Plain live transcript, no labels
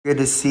Good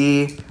to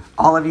see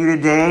all of you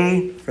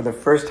today for the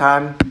first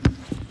time.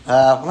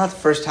 Well, not the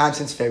first time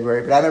since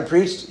February, but I haven't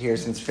preached here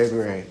since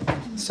February.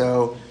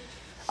 So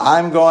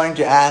I'm going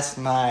to ask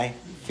my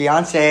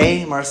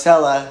fiancée,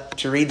 Marcella,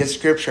 to read the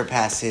scripture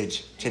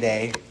passage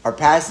today. Our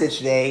passage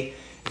today,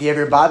 if you have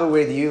your Bible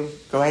with you,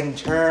 go ahead and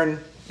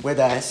turn with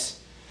us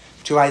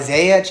to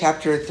Isaiah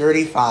chapter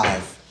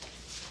 35.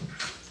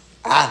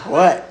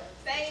 What?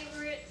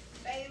 Favorite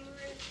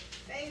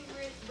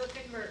book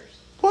and verse.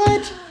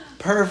 What?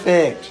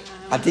 Perfect.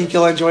 I think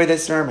you'll enjoy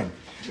this sermon.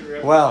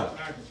 Well,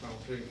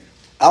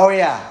 oh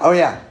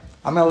yeah.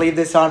 I'm going to leave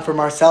this on for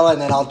Marcella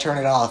and then I'll turn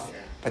it off.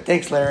 But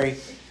thanks, Larry.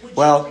 Would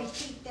Well, you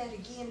repeat that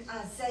again,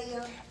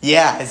 Isaiah?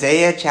 Yeah,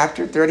 Isaiah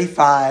chapter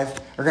 35.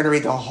 We're going to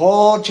read the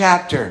whole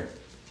chapter.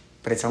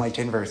 But it's only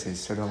 10 verses,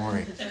 so don't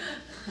worry.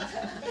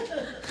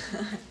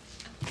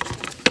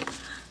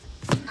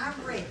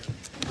 I'm ready.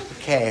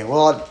 Okay,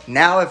 well,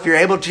 now if you're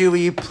able to, will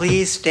you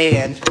please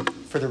stand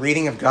for the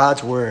reading of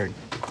God's word?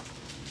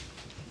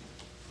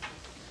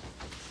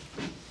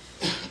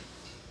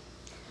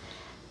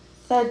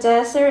 The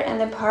desert and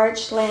the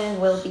parched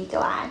land will be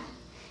glad.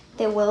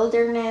 The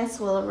wilderness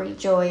will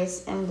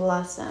rejoice and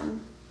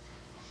blossom.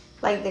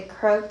 Like the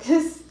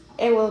crocus,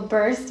 it will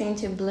burst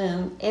into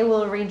bloom. It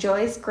will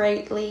rejoice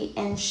greatly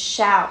and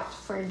shout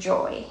for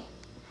joy.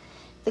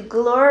 The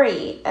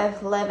glory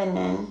of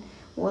Lebanon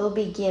will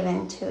be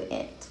given to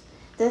it,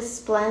 the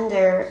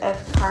splendor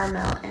of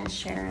Carmel and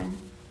Sharon.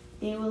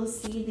 They will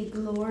see the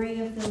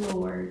glory of the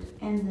Lord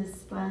and the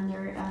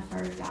splendor of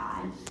our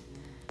God.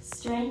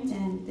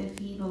 Strengthen the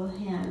feeble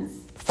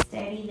hands,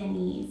 steady the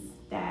knees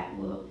that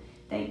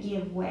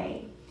give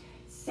way.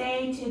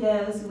 Say to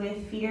those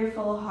with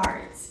fearful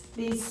hearts,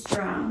 be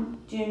strong,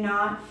 do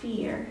not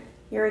fear.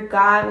 Your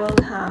God will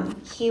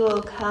come. He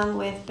will come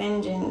with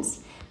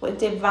vengeance, with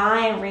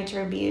divine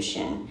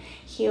retribution.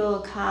 He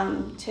will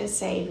come to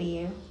save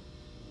you.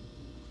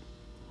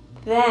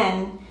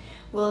 Then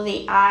will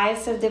the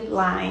eyes of the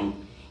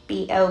blind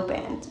be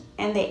opened,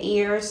 and the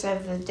ears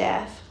of the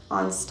deaf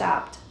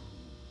unstopped.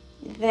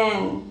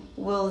 Then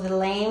will the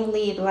lame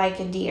leap like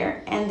a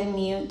deer, and the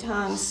mute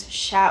tongues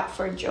shout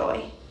for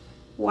joy.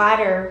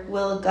 Water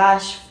will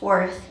gush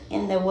forth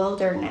in the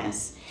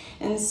wilderness,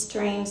 and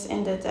streams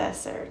in the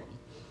desert.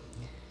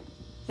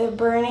 The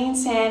burning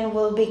sand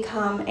will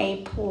become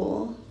a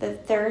pool, the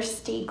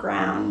thirsty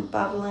ground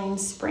bubbling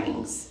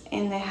springs.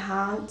 In the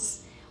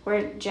haunts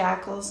where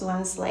jackals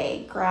once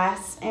lay,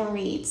 grass and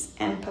reeds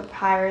and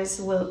papyrus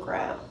will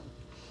grow.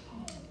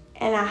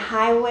 And a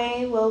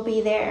highway will be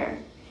there.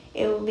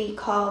 It will be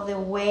called the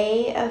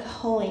way of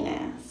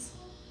holiness.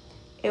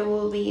 It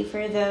will be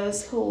for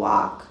those who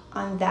walk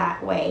on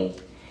that way.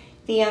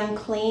 The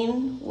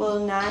unclean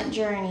will not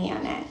journey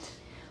on it.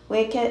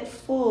 Wicked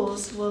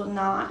fools will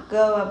not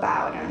go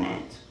about on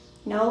it.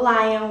 No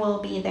lion will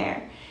be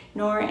there,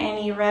 nor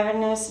any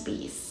ravenous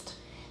beast.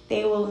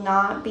 They will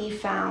not be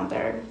found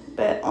there,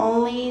 but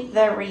only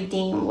the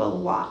redeemed will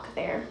walk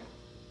there.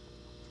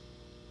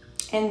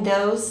 And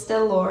those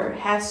the Lord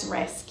has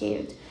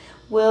rescued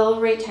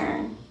will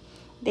return.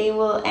 They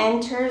will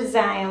enter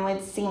Zion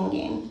with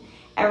singing.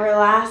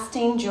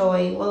 Everlasting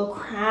joy will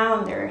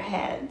crown their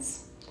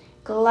heads.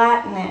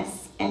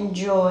 Gladness and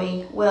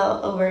joy will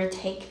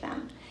overtake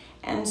them,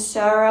 and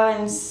sorrow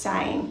and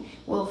sighing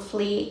will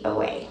flee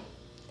away.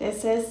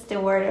 This is the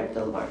word of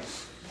the Lord.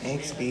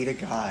 Thanks be to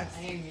God.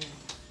 Amen.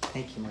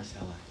 Thank you,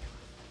 Marcella.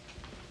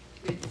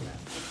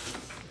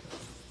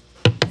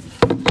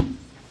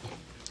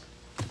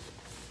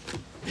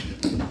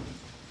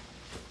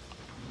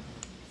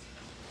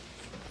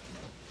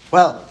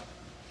 Well,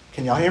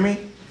 can y'all hear me?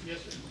 Yes,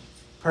 sir.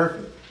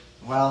 Perfect.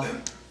 Well,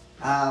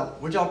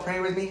 would y'all pray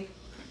with me?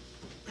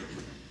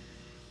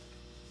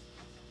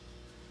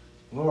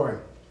 Lord,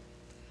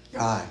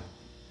 God,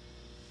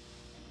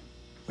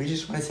 we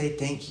just want to say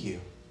thank you.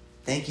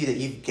 Thank you that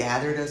you've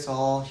gathered us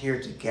all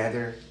here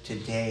together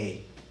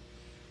today.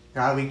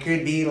 God, we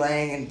could be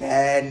laying in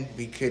bed.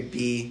 We could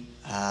be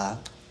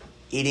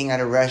eating at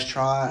a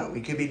restaurant.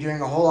 We could be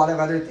doing a whole lot of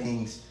other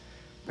things.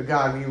 But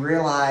God, we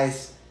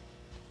realize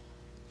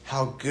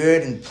how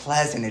good and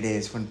pleasant it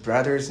is when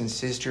brothers and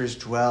sisters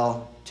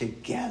dwell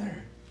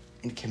together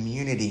in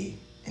community,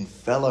 in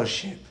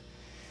fellowship.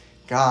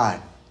 God,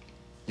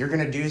 you're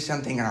going to do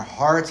something in our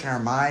hearts and our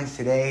minds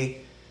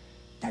today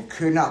that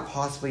could not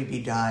possibly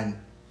be done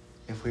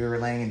if we were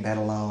laying in bed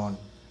alone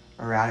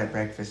or out at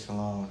breakfast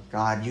alone.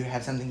 God, you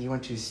have something you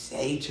want to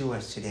say to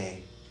us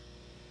today.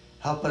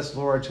 Help us,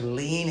 Lord, to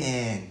lean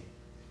in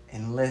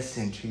and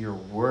listen to your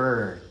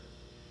word.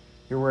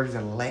 Your word is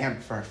a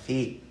lamp for our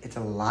feet. It's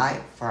a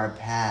light for our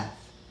path.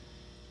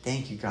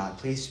 Thank you, God.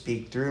 Please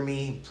speak through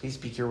me. Please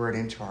speak your word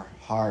into our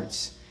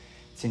hearts.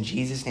 It's in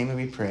Jesus' name that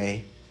we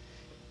pray.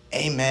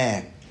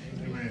 Amen.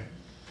 Amen.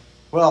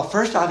 Well,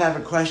 first off, I have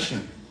a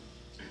question.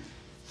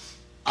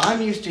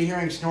 I'm used to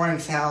hearing snoring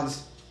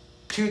sounds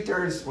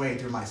 2/3 way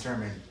through my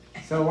sermon.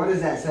 So what does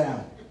that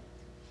sound?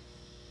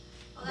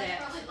 Well, that's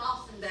probably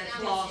Lawson. That's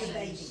Sounds Lawson. good.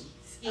 Baby.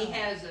 He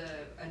has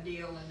a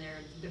deal in there,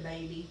 the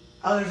baby.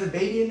 Oh, there's a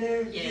baby in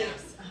there? Yeah.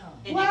 Uh-huh.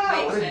 And Wow,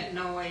 it what makes a- that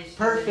noise.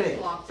 perfect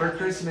Blocks for out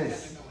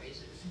Christmas. other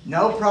noises.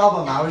 No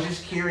problem. I was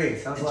just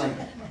curious. I was like,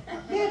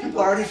 yeah, people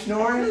are already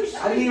snoring?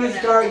 I didn't even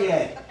start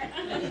yet.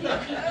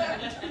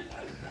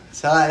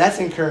 So that's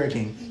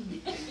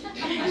encouraging.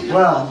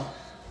 Well,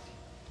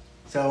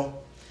 so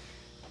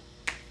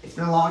it's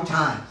been a long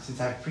time since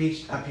I've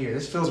preached up here.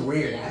 This feels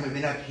weird. I haven't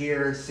been up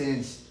here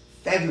since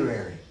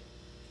February.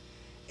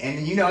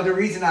 And you know, the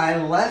reason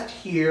I left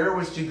here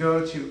was to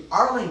go to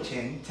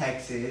Arlington,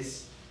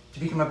 Texas, to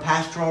become a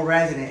pastoral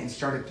resident and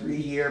start a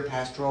 3-year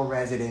pastoral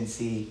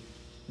residency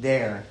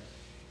there.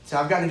 So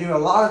I've got to do a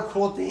lot of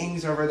cool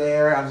things over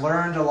there. I've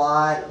learned a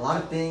lot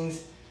of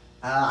things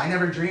I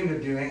never dreamed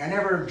of doing. I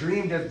never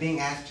dreamed of being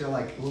asked to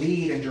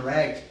lead and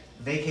direct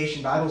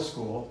Vacation Bible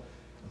School.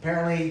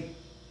 Apparently,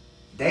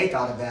 they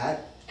thought of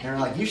that. They were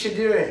like, you should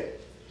do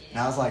it. And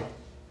I was like,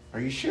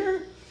 are you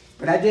sure?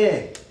 But I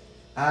did.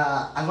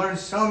 I learned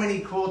so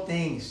many cool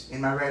things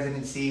in my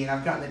residency, and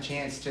I've gotten the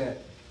chance to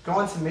go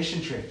on some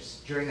mission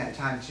trips during that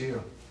time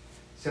too.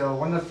 So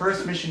one of the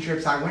first mission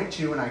trips I went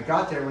to when I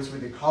got there was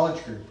with the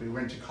college group. We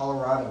went to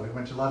Colorado. We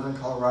went to Loveland,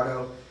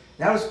 Colorado.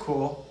 That was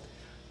cool.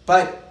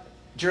 But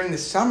during the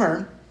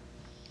summer,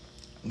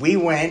 we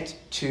went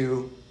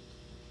to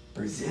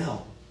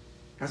Brazil.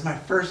 That was my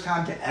first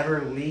time to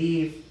ever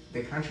leave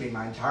the country in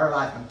my entire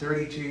life. I'm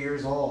 32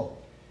 years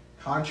old.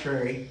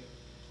 Contrary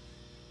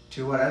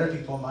to what other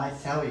people might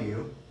tell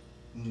you,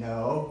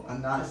 no,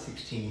 I'm not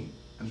 16.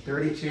 I'm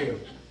 32.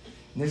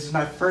 And this is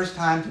my first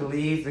time to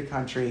leave the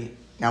country.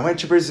 And I went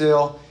to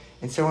Brazil,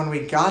 and so when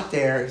we got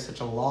there, it was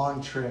such a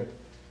long trip.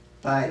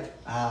 But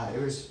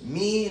it was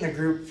me and a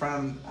group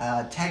from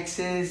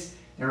Texas.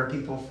 There were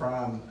people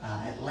from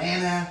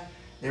Atlanta.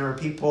 There were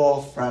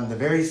people from the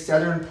very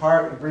southern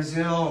part of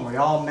Brazil, and we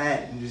all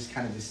met in just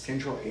kind of the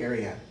central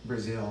area of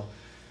Brazil.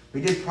 We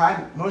did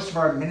most of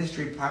our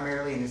ministry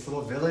primarily in this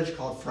little village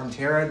called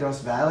Fronteira dos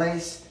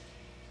Valles.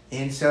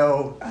 And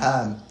so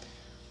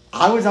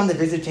I was on the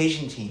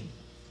visitation team.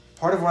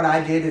 Part of what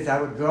I did is I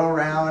would go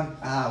around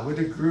with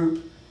a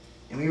group,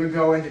 and we would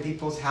go into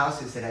people's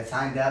houses that had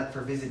signed up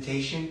for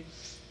visitation,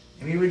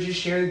 and we would just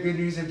share the good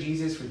news of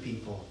Jesus with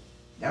people.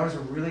 That was a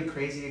really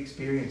crazy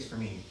experience for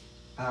me.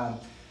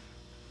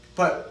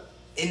 But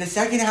in the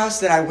second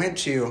house that I went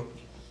to,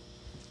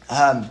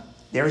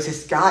 there was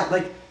this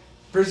guy,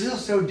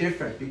 Brazil's so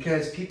different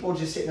because people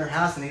just sit in their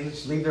house and they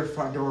just leave their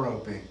front door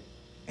open.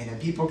 And then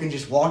people can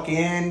just walk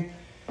in.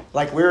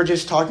 Like we were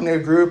just talking to a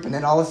group, and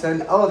then all of a sudden,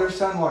 their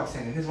son walks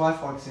in and his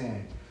wife walks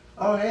in.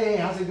 Oh, hey,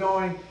 how's it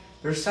going?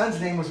 Their son's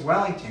name was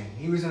Wellington.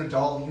 He was an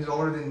adult and he was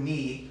older than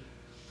me.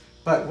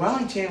 But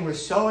Wellington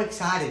was so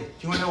excited. Do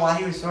you want to know why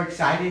he was so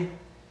excited?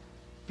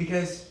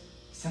 Because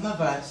some of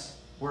us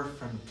were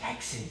from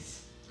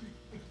Texas.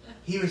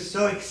 He was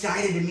so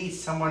excited to meet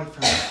someone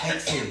from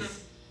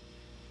Texas.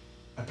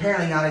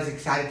 Apparently not as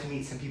excited to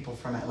meet some people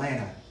from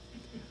Atlanta.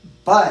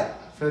 But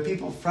for the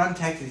people from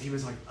Texas, he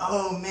was like,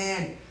 oh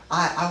man,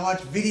 I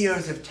watch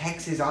videos of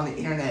Texas on the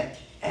internet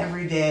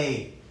every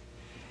day.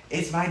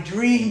 It's my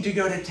dream to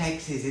go to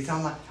Texas.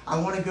 I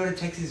want to go to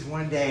Texas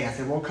one day. I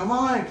said, well, come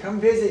on,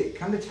 come visit,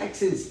 come to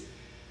Texas.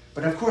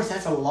 But of course,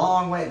 that's a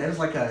long way. That was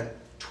like a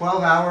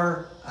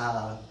 12-hour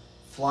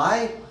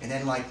flight, and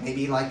then I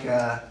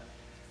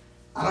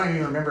don't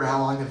even remember how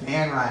long the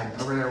van ride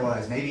over there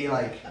was. Maybe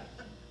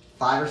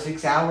 5 or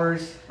 6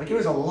 hours. It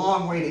was a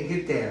long way to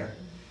get there.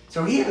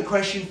 So he had a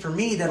question for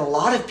me that a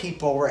lot of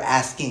people were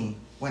asking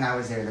when I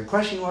was there. The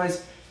question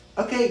was,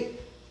 okay,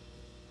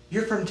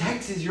 you're from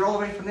Texas, you're all the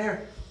way from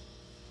there.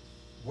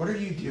 What are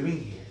you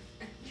doing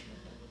here?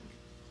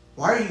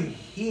 Why are you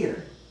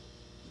here?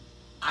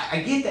 I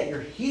get that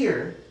you're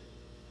here.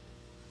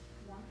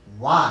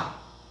 Why?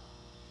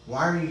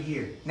 Why are you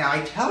here? Now,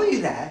 I tell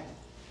you that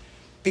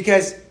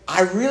because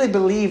I really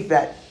believe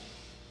that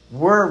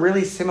we're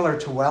really similar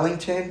to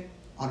Wellington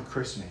on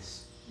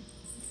Christmas.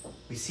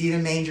 We see the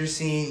manger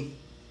scene.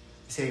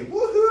 We say,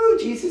 woohoo,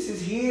 Jesus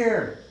is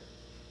here.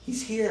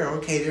 He's here.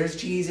 Okay, there's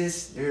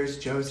Jesus. There's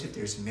Joseph.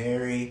 There's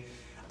Mary.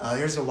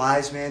 There's the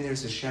wise men.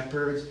 There's the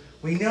shepherds.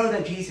 We know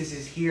that Jesus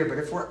is here. But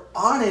if we're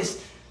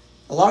honest,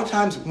 a lot of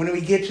times when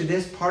we get to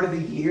this part of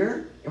the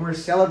year and we're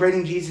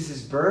celebrating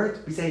Jesus'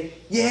 birth, we say,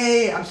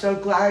 yay, I'm so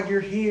glad you're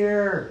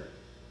here.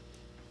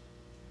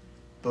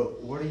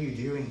 But what are you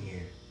doing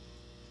here?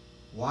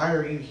 Why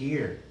are you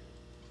here?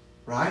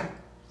 Right?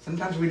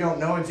 Sometimes we don't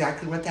know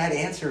exactly what that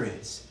answer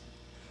is.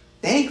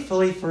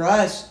 Thankfully for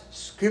us,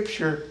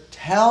 Scripture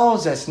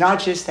tells us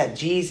not just that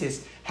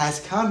Jesus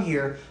has come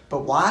here,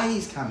 but why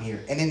he's come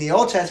here. And in the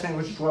Old Testament,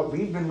 which is what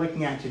we've been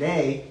looking at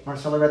today,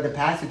 Marcella read the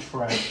passage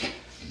for us,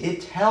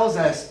 it tells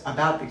us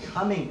about the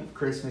coming of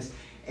Christmas,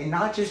 and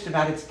not just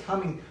about its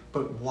coming,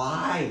 but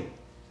why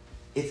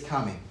it's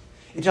coming.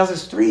 It tells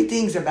us 3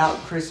 things about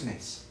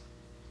Christmas.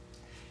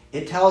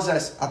 It tells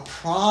us a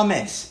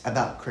promise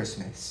about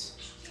Christmas.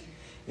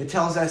 It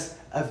tells us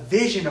a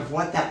vision of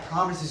what that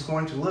promise is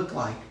going to look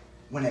like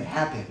when it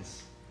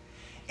happens.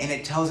 And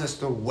it tells us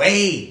the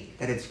way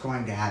that it's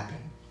going to happen.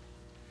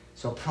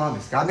 So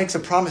promise. God makes a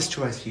promise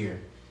to us here.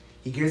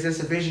 He gives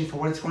us a vision for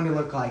what it's going to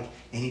look like,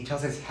 and he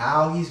tells us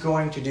how he's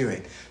going to do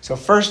it. So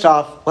first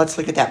off, let's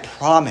look at that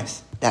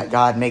promise that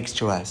God makes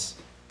to us.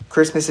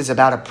 Christmas is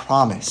about a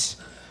promise.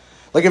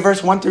 Look at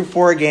verse 1 through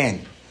 4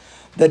 again.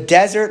 The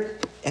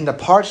desert and the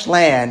parched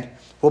land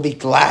will be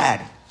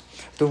glad.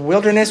 The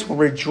wilderness will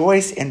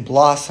rejoice and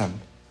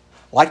blossom.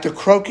 Like the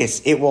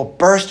crocus, it will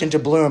burst into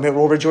bloom. It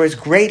will rejoice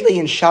greatly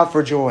and shout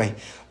for joy.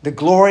 The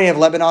glory of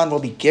Lebanon will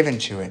be given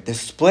to it. The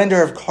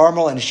splendor of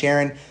Carmel and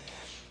Sharon.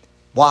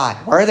 Why?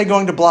 Why are they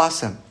going to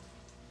blossom?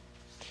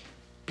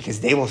 Because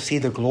they will see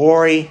the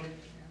glory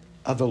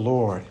of the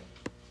Lord,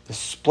 the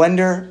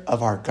splendor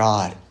of our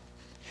God.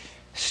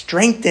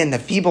 Strengthen the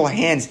feeble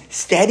hands,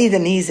 steady the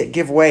knees that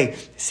give way.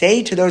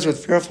 Say to those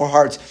with fearful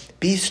hearts,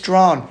 be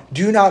strong,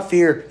 do not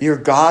fear, your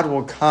God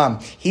will come.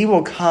 He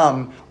will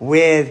come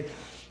with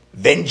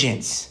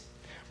vengeance.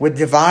 With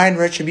divine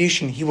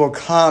retribution, he will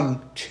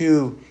come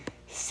to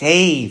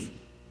save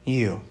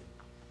you.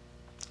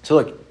 So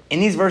look, in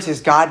these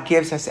verses, God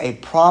gives us a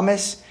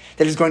promise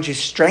that is going to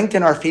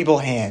strengthen our feeble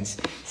hands,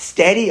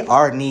 steady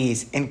our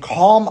knees, and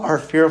calm our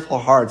fearful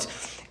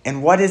hearts.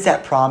 And what is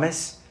that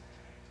promise?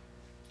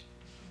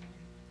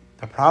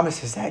 The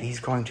promise is that he's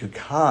going to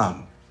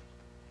come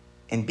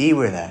and be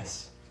with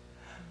us.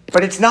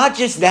 But it's not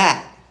just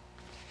that.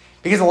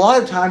 Because a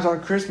lot of times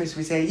on Christmas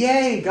we say,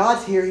 yay,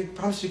 God's here, he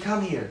promised to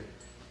come here.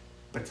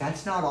 But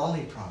that's not all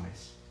he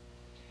promised.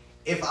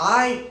 If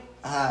I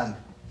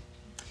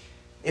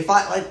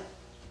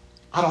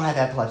don't have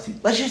epilepsy.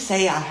 Let's just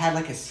say I had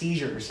like a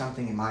seizure or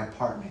something in my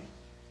apartment.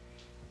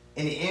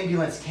 And the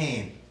ambulance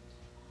came.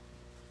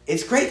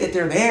 It's great that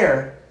they're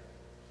there.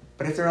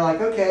 But if they're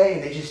like, okay,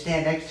 and they just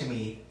stand next to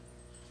me.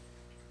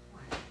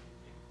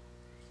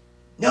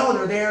 No,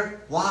 they're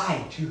there.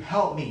 Why? To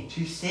help me,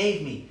 to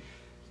save me.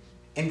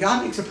 And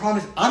God makes a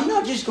promise. I'm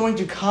not just going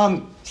to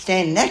come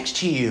stand next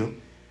to you.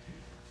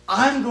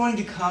 I'm going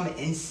to come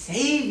and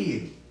save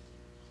you.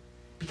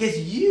 Because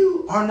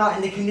you are not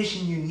in the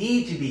condition you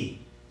need to be.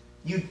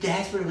 You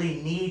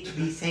desperately need to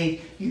be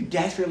saved. You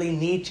desperately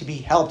need to be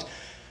helped.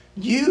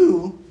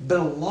 You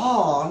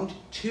belonged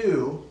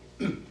to...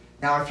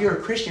 Now, if you're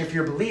a Christian, if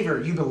you're a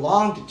believer, you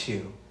belonged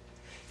to.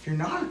 If you're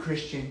not a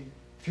Christian,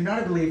 if you're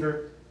not a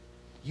believer,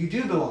 you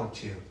do belong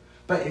to.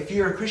 But if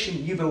you're a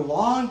Christian, you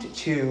belonged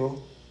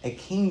to a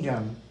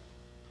kingdom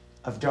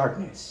of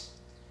darkness.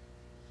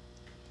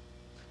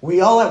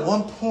 We all at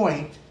one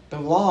point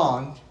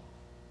belonged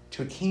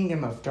to a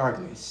kingdom of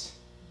darkness.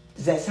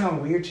 Does that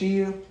sound weird to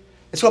you?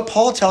 That's what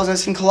Paul tells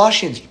us in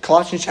Colossians.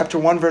 Colossians chapter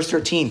 1, verse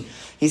 13.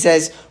 He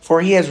says,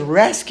 for he has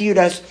rescued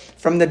us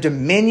from the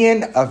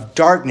dominion of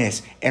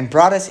darkness and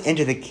brought us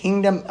into the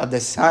kingdom of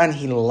the Son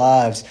he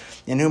loves,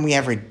 in whom we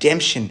have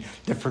redemption,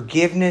 the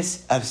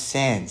forgiveness of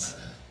sins.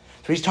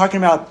 So he's talking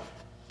about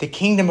the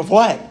kingdom of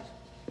what?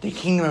 The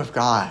kingdom of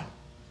God.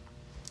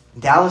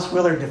 Dallas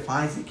Willard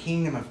defines the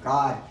kingdom of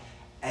God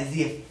as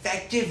the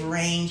effective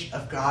range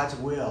of God's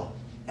will.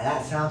 And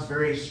that sounds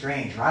very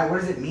strange, right?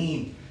 What does it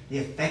mean, the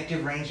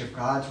effective range of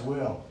God's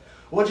will?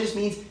 Well, it just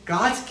means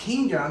God's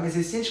kingdom is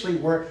essentially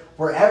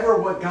wherever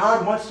what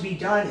God wants to be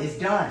done is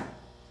done.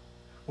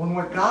 When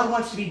what God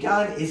wants to be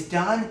done is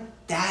done,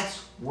 that's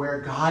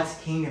where God's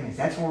kingdom is.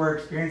 That's where we're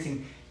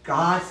experiencing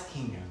God's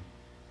kingdom.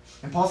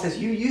 And Paul says,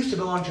 you used to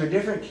belong to a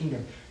different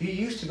kingdom. You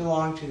used to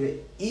belong to the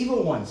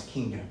evil one's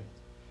kingdom.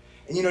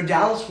 And you know,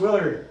 Dallas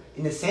Willard,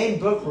 in the same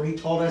book where he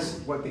told us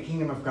what the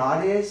kingdom of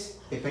God is,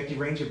 the effective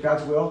range of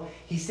God's will,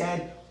 he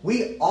said,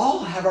 we all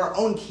have our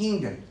own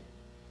kingdom.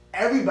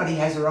 Everybody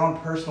has their own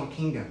personal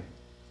kingdom.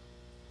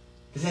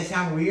 Does that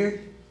sound weird?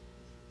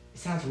 It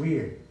sounds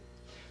weird.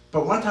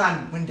 But one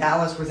time when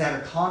Dallas was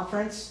at a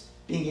conference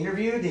being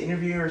interviewed, the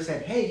interviewer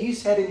said, hey, you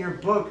said in your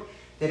book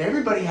that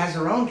everybody has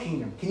their own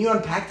kingdom. Can you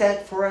unpack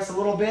that for us a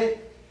little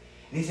bit?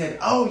 And he said,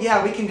 oh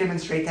yeah, we can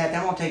demonstrate that.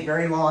 That won't take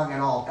very long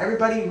at all.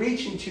 Everybody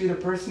reach into the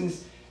person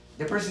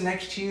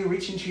next to you,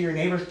 reach into your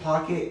neighbor's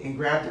pocket and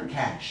grab their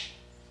cash.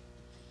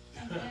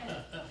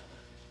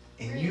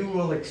 And you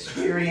will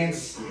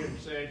experience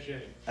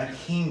a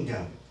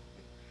kingdom.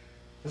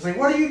 It's like,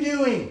 what are you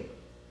doing?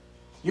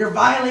 You're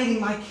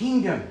violating my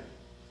kingdom.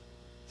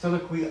 So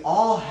look, we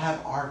all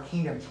have our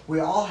kingdom.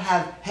 We all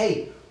have,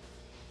 hey,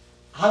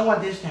 I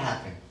want this to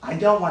happen. I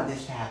don't want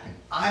this to happen.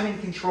 I'm in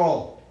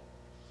control.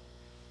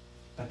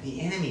 But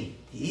the enemy,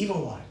 the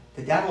evil one,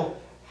 the devil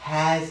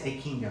has a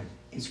kingdom.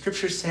 And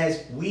Scripture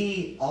says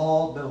we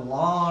all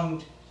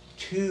belonged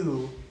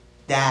to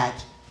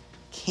that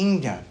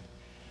kingdom.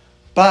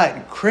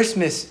 But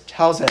Christmas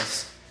tells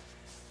us,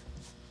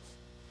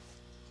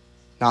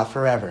 not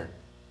forever.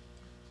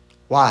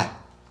 Why?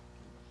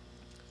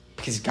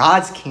 Because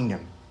God's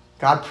kingdom,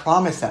 God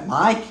promised that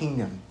my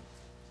kingdom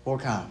will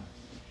come.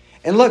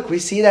 And look, we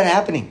see that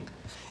happening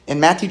in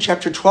Matthew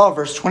chapter 12,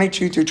 verse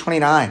 22 through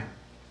 29.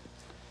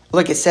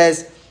 Look, it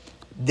says,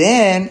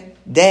 then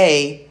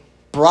they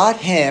brought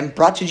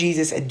to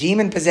Jesus a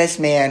demon-possessed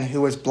man who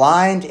was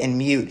blind and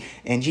mute,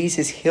 and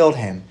Jesus healed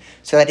him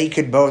so that he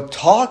could both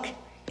talk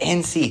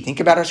and see. Think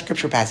about our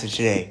scripture passage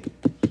today.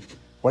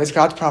 What is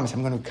God's promise?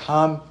 I'm going to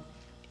come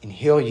and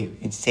heal you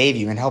and save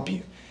you and help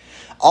you.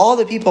 All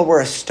the people were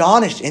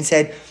astonished and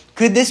said,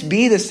 could this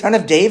be the son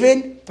of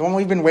David, the one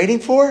we've been waiting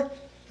for?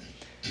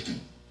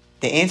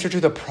 The answer to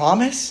the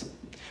promise?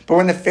 But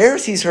when the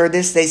Pharisees heard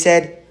this, they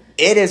said,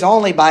 it is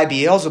only by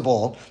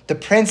Beelzebul, the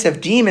prince of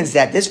demons,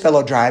 that this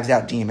fellow drives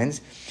out demons.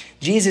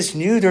 Jesus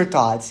knew their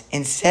thoughts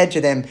and said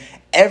to them,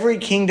 every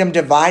kingdom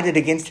divided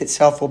against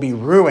itself will be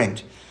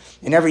ruined,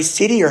 and every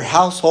city or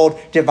household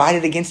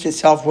divided against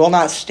itself will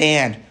not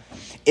stand.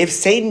 If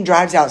Satan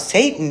drives out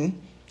Satan,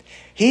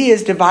 he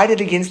is divided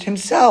against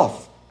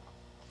himself.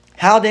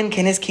 How then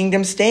can his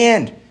kingdom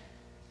stand?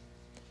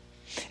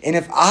 And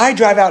if I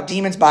drive out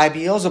demons by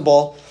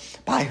Beelzebul,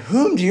 by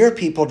whom do your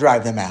people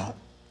drive them out?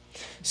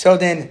 So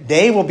then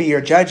they will be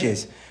your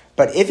judges.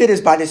 But if it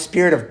is by the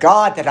Spirit of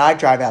God that I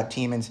drive out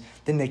demons,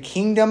 then the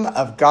kingdom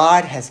of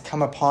God has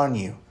come upon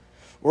you.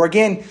 Or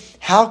again,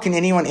 how can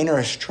anyone enter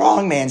a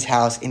strong man's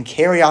house and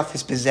carry off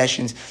his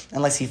possessions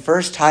unless he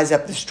first ties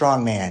up the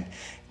strong man?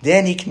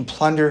 Then he can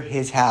plunder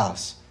his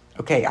house.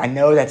 Okay, I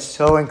know that's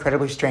so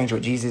incredibly strange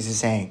what Jesus is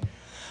saying.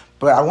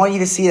 But I want you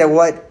to see that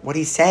what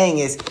he's saying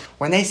is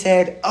when they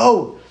said,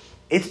 oh,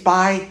 it's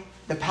by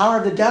the power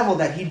of the devil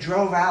that he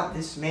drove out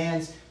this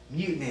man's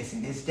muteness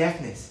and his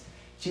deafness.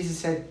 Jesus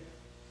said,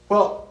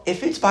 well,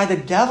 if it's by the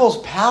devil's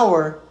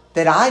power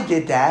that I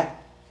did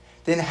that,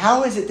 then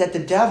how is it that the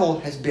devil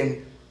has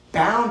been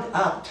bound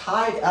up,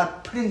 tied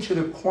up, put into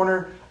the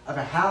corner of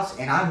a house,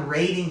 and I'm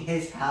raiding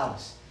his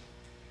house?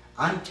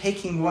 I'm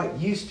taking what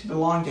used to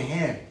belong to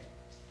him.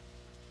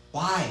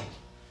 Why?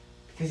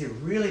 Because it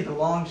really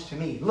belongs to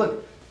me.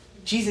 Look,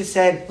 Jesus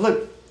said,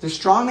 look, the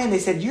strong man, they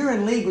said, you're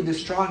in league with the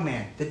strong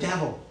man, the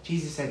devil.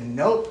 Jesus said,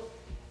 nope.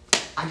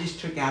 I just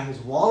took out his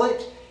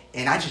wallet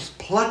and I just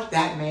plucked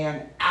that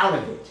man out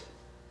of it.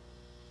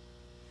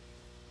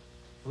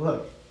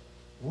 Look,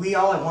 we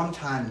all at one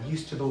time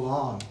used to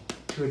belong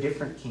to a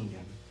different kingdom,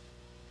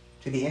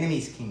 to the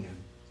enemy's kingdom.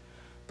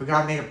 But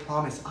God made a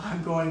promise.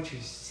 I'm going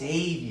to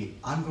save you.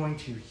 I'm going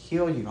to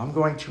heal you. I'm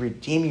going to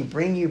redeem you,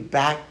 bring you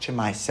back to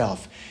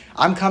myself.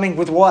 I'm coming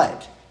with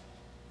what?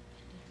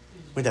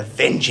 With a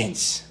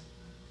vengeance.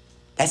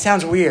 That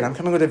sounds weird. I'm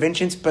coming with a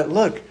vengeance. But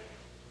look,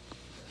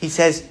 he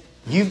says,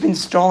 you've been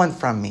stolen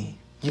from me.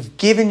 You've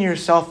given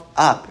yourself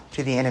up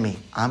to the enemy.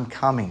 I'm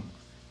coming.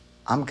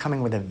 I'm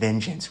coming with a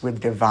vengeance,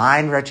 with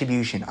divine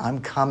retribution.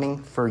 I'm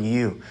coming for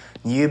you.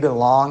 You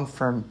belong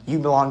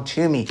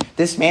to me.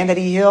 This man that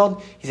he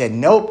healed, he said,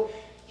 nope,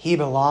 he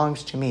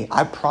belongs to me.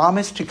 I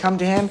promised to come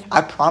to him.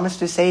 I promised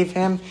to save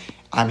him.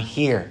 I'm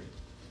here.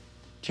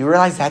 Do you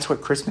realize that's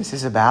what Christmas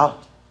is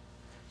about?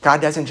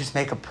 God doesn't just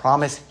make a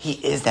promise. He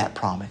is that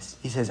promise.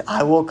 He says,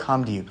 I will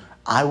come to you.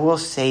 I will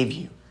save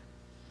you.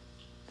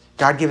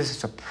 God gives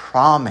us a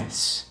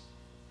promise.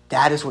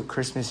 That is what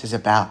Christmas is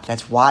about.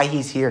 That's why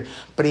he's here.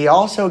 But he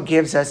also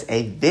gives us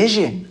a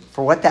vision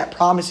for what that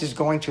promise is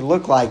going to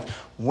look like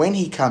when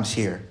he comes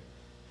here.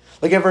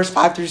 Look at verse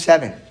 5 through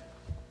 7.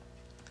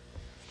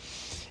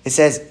 It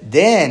says,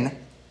 then,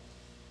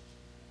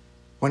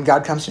 when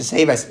God comes to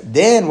save us,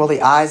 then will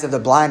the eyes of the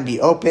blind be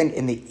opened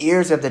and the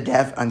ears of the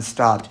deaf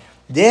unstopped.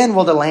 Then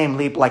will the lame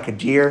leap like a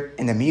deer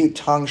and the mute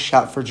tongue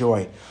shout for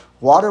joy.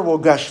 Water will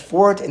gush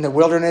forth in the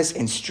wilderness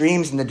and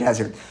streams in the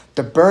desert.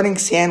 The burning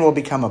sand will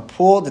become a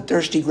pool, the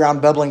thirsty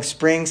ground bubbling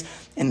springs,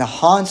 and the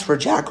haunts where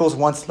jackals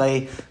once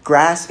lay,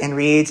 grass and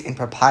reeds and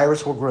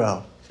papyrus will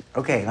grow.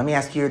 Okay, let me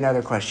ask you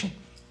another question.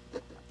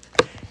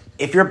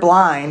 If you're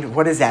blind,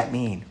 what does that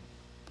mean?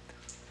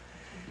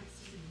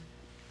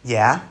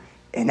 Yeah,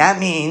 and that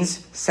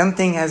means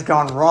something has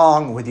gone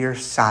wrong with your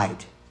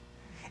sight.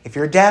 If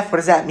you're deaf, what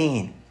does that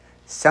mean?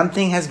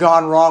 Something has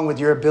gone wrong with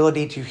your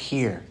ability to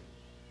hear.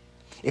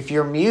 If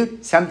you're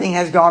mute, something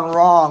has gone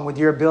wrong with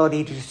your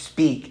ability to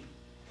speak.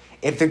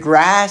 If the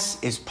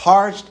grass is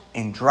parched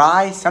and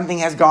dry, something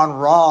has gone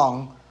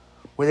wrong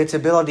with its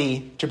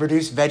ability to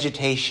produce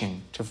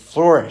vegetation, to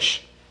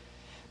flourish.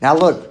 Now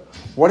look,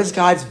 what is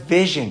God's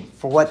vision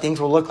for what things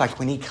will look like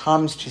when he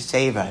comes to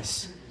save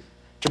us?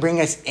 To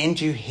bring us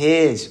into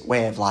his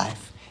way of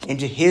life,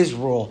 into his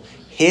rule,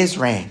 his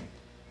reign.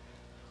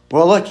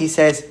 Well, look, he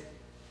says,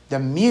 the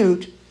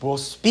mute will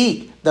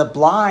speak, the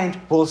blind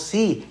will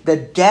see, the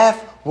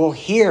deaf will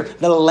hear,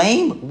 the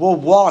lame will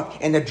walk,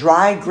 and the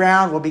dry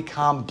ground will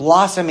become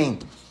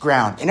blossoming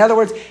ground. In other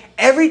words,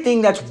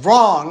 everything that's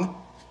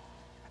wrong,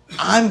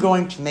 I'm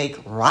going to make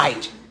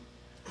right.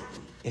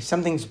 If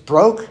something's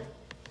broke,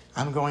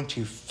 I'm going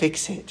to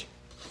fix it.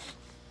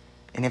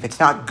 And if it's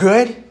not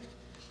good,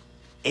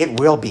 it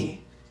will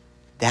be.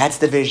 That's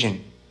the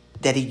vision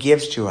that he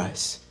gives to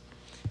us.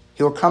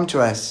 He will come to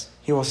us.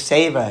 He will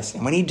save us.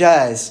 And when he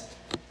does,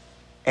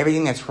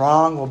 everything that's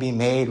wrong will be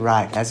made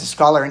right. As the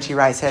scholar N.T.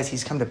 Wright says,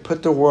 he's come to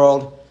put the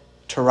world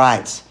to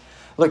rights.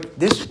 Look,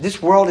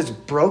 this world is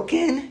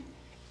broken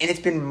and it's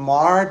been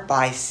marred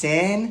by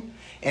sin.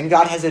 And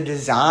God has a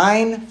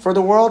design for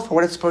the world, for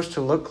what it's supposed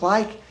to look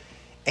like.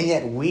 And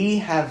yet we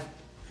have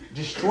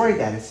destroyed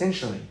that,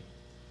 essentially.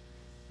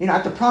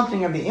 At the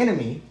prompting of the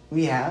enemy,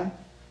 we have.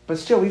 But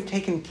still, we've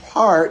taken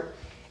part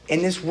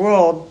in this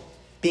world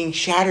being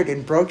shattered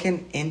and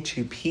broken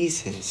into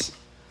pieces.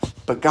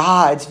 But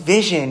God's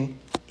vision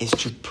is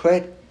to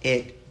put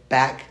it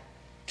back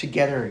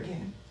together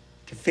again,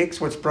 to fix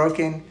what's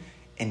broken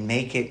and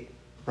make it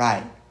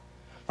right.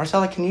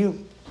 Marcella, can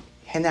you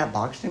hand that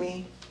box to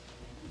me,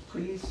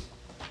 please?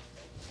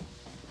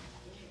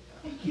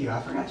 Thank you.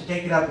 I forgot to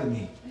take it up with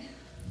me.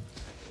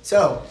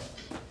 So,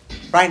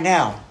 right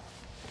now,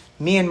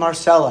 me and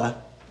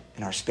Marcella,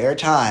 in our spare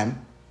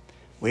time,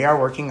 we are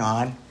working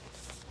on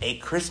a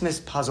Christmas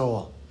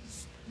puzzle.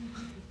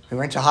 We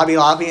went to Hobby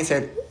Lobby and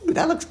said, "Ooh,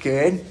 that looks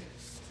good."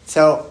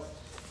 So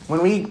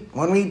when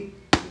we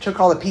took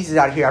all the pieces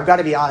out of here, I've got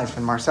to be honest,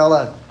 when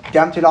Marcella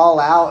dumped it all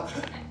out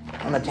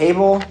on the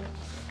table,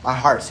 my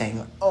heart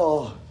saying,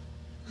 oh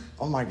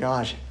my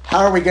gosh, how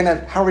are we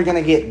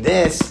gonna get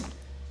this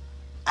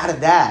out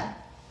of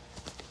that?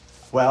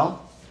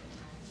 Well,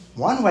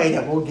 one way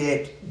that we'll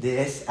get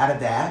this out of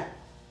that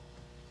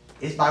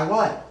is by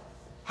what?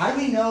 How do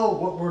we know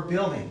what we're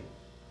building?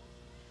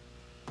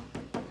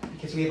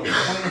 Because we have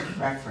a point of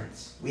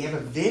reference. We have a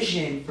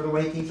vision for the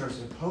way things are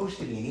supposed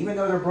to be. And even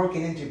though they're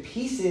broken into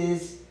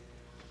pieces,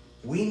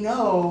 we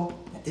know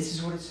that this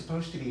is what it's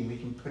supposed to be. We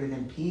can put it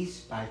in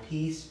piece by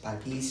piece by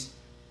piece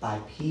by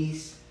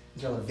piece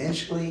until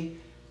eventually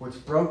what's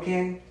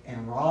broken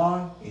and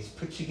wrong is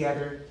put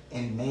together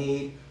and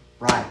made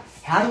right.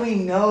 How do we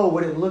know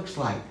what it looks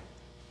like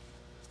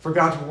for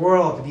God's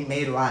world to be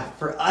made right,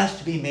 for us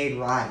to be made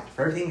right,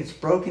 for everything that's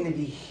broken to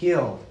be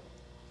healed?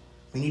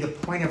 We need a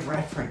point of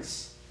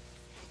reference.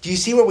 Do you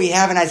see what we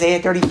have in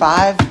Isaiah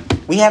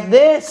 35? We have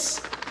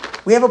this.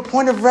 We have a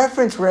point of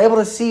reference. We're able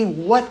to see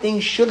what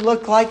things should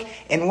look like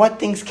and what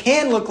things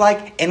can look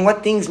like and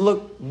what things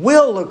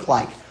will look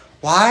like.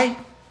 Why?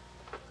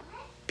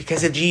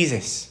 Because of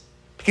Jesus.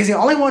 Because the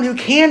only one who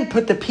can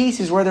put the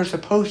pieces where they're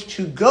supposed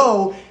to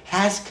go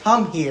has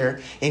come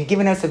here and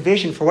given us a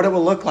vision for what it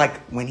will look like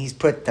when he's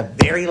put the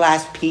very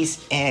last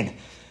piece in.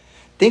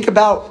 Think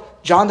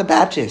about John the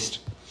Baptist.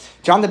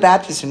 John the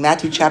Baptist in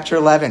Matthew chapter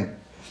 11.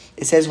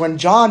 It says, when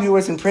John, who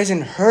was in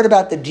prison, heard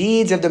about the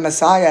deeds of the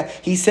Messiah,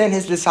 he sent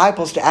his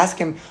disciples to ask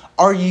him,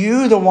 "Are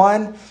you the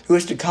one who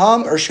is to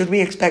come, or should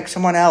we expect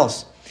someone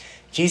else?"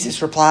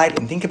 Jesus replied,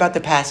 and think about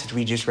the passage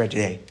we just read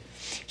today.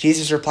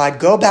 Jesus replied,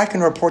 "Go back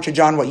and report to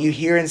John what you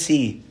hear and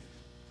see.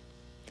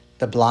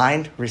 The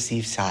blind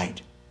receive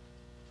sight.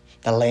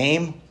 The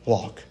lame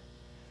walk.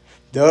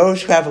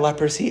 Those who have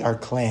leprosy are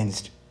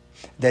cleansed.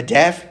 The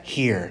deaf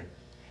hear.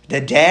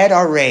 The dead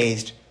are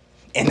raised.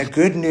 And the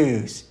good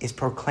news is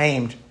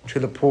proclaimed to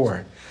the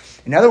poor."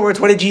 In other words,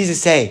 what did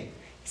Jesus say?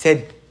 He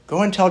said,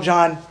 go and tell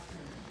John,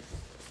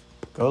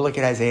 go look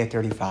at Isaiah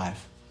 35.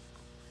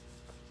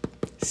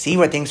 See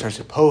what things are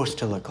supposed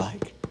to look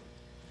like.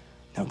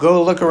 Now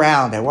go look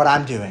around at what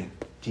I'm doing.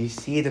 Do you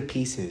see the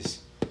pieces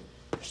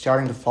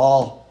starting to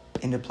fall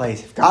into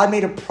place? If God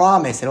made a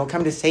promise that he'll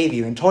come to save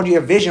you and told you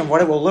a vision of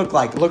what it will look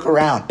like, look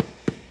around.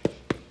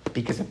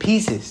 Because the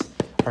pieces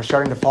are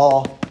starting to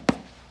fall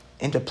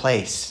into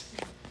place.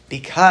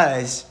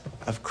 Because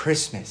of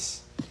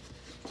Christmas.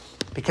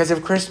 Because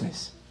of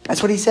Christmas.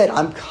 That's what he said.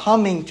 I'm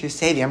coming to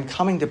save you. I'm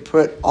coming to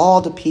put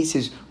all the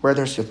pieces where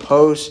they're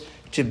supposed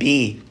to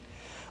be.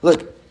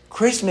 Look,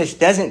 Christmas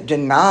doesn't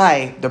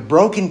deny the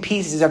broken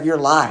pieces of your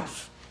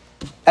life.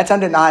 That's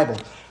undeniable.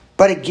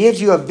 But it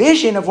gives you a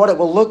vision of what it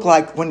will look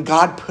like when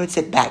God puts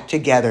it back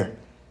together.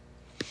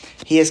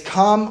 He has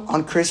come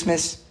on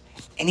Christmas,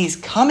 and he's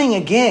coming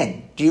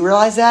again. Do you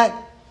realize that?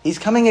 He's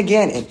coming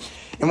again.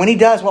 And when he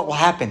does, what will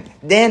happen?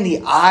 Then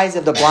the eyes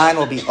of the blind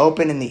will be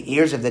opened and the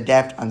ears of the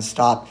deaf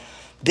unstopped.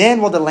 Then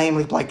will the lame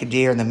leap like a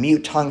deer and the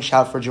mute tongue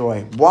shout for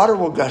joy. Water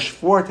will gush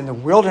forth in the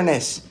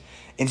wilderness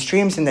and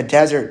streams in the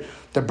desert.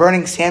 The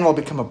burning sand will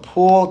become a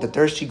pool, the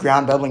thirsty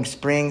ground bubbling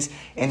springs.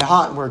 In the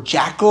haunt where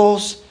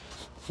jackals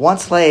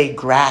once lay,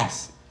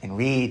 grass and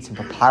reeds and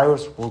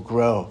papyrus will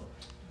grow.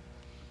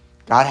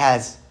 God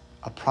has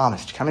a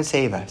promise to come and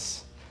save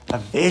us. A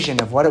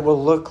vision of what it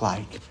will look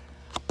like.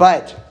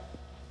 But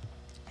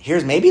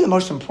here's maybe the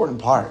most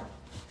important part.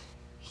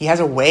 He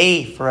has a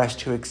way for us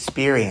to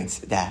experience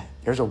that.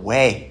 There's a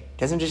way. He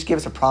doesn't just give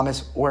us a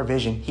promise or a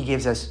vision. He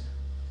gives us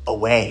a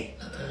way.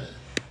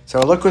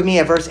 So look with me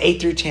at verse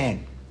 8 through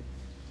 10.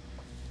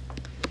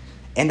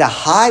 And a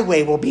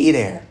highway will be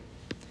there.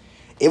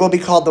 It will be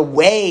called the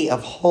way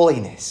of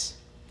holiness.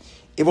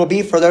 It will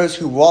be for those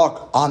who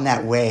walk on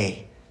that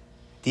way.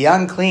 The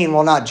unclean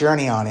will not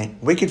journey on it.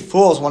 Wicked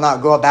fools will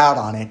not go about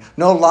on it.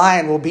 No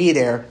lion will be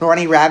there, nor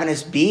any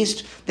ravenous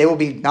beast. They will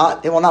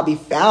not be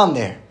found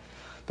there.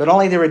 But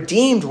only the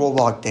redeemed will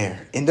walk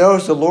there. And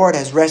those the Lord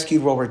has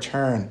rescued will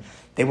return.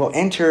 They will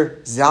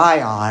enter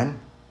Zion.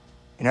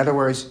 In other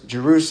words,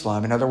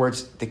 Jerusalem. In other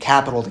words, the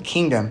capital, the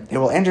kingdom. They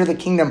will enter the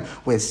kingdom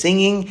with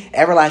singing.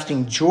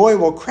 Everlasting joy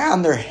will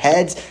crown their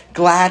heads.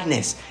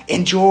 Gladness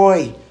and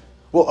joy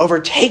will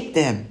overtake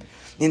them.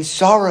 In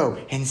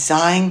sorrow and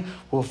sighing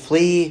will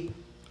flee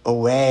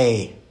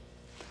away.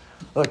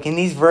 Look, in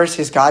these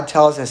verses, God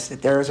tells us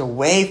that there is a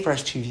way for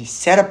us to be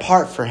set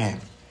apart for him.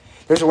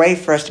 There's a way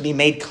for us to be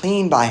made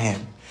clean by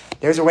him.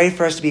 There's a way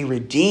for us to be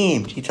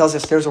redeemed. He tells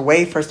us there's a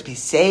way for us to be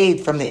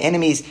saved from the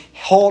enemy's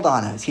hold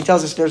on us. He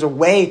tells us there's a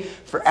way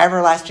for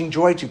everlasting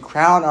joy to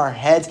crown our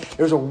heads.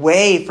 There's a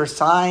way for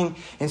sighing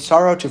and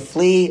sorrow to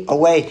flee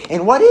away.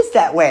 And what is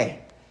that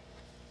way?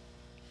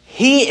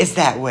 He is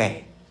that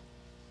way.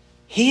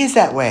 He is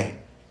that way.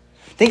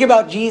 Think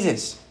about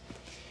Jesus.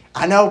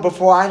 I know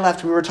before I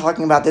left, we were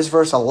talking about this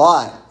verse a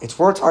lot. It's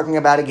worth talking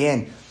about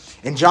again.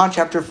 In John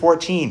chapter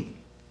 14,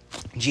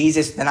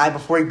 Jesus, the night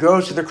before he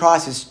goes to the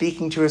cross, is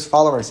speaking to his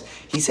followers.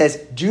 He says,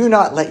 "Do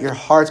not let your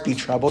hearts be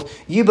troubled.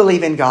 You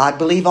believe in God,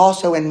 believe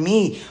also in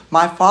me.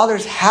 My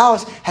Father's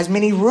house has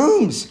many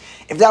rooms.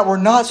 If that were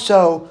not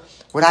so,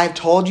 would I have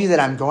told you that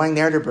I'm going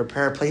there to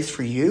prepare a place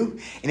for you?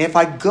 And if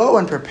I go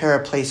and prepare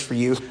a place for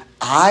you,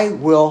 I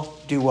will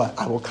do what?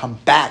 I will come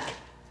back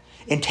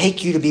and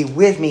take you to be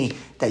with me,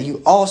 that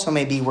you also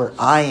may be where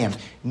I am.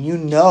 You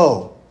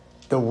know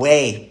the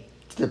way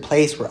to the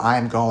place where I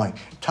am going."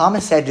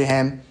 Thomas said to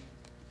him,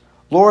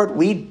 "Lord,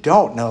 we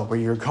don't know where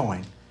you're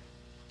going,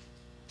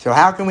 so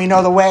how can we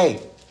know the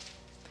way?"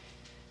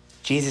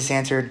 Jesus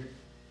answered,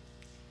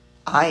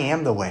 "I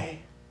am the way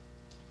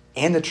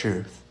and the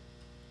truth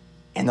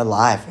and the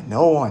life, and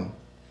no one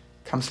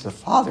comes to the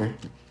Father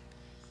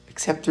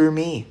except through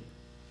me.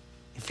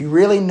 If you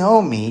really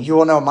know me, you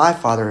will know my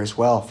Father as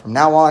well. From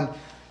now on,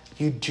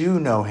 you do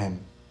know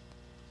him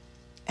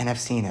and have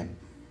seen him."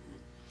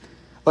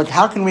 Look,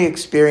 how can we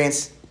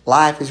experience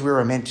life as we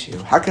were meant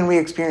to? How can we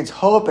experience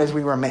hope as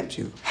we were meant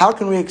to? How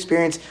can we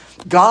experience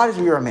God as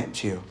we were meant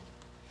to?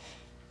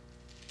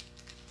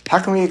 How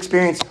can we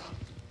experience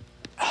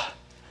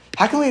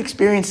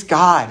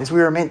God as we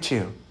were meant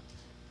to?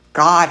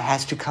 God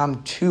has to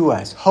come to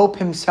us. Hope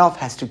himself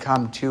has to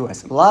come to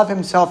us. Love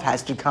himself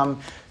has to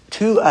come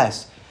to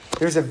us.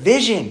 There's a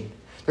vision.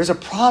 There's a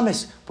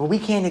promise, but we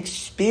can't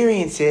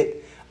experience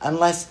it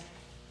unless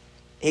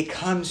it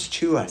comes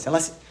to us.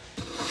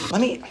 Let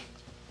me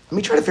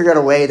try to figure out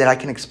a way that I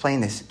can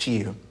explain this to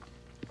you.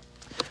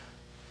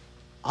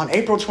 On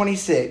April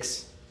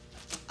 26th,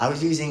 I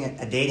was using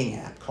a dating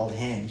app called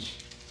Hinge.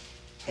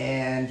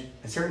 And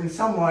a certain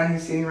someone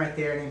who's sitting right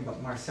there named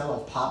Marcella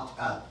popped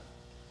up.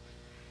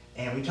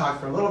 And we talked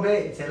for a little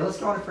bit and said, let's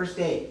go on a first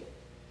date.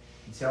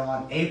 And so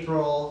on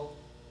April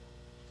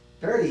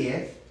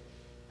 30th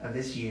of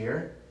this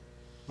year,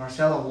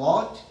 Marcella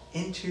walked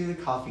into the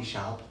coffee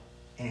shop.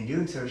 And in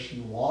doing so, she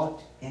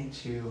walked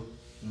into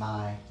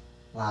my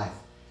life.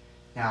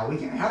 Now, a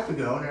week and a half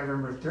ago,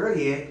 November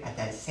 30th, at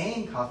that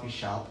same coffee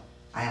shop,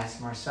 I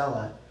asked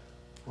Marcella,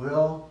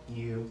 "Will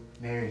you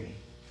marry me?"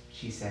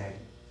 She said,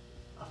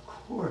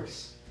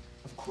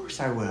 Of course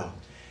I will."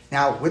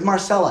 Now, with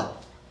Marcella,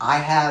 I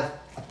have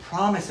a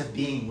promise of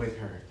being with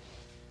her.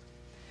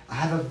 I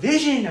have a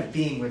vision of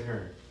being with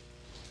her.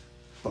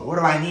 But what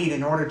do I need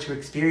in order to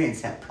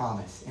experience that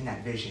promise and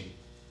that vision?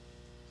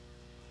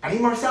 I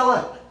need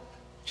Marcella.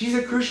 She's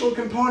a crucial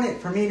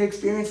component for me to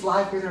experience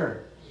life with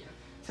her.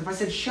 So if I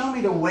said, "Show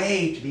me the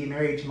way to be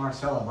married to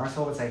Marcella,"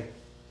 Marcella would say,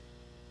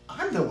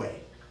 "I'm the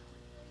way.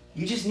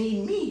 You just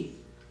need me."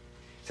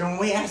 So when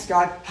we ask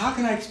God, how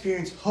can I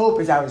experience hope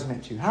as I was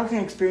meant to? How can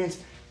I experience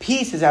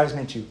peace as I was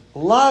meant to?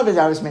 Love as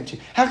I was meant to?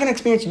 How can I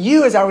experience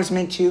you as I was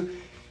meant to?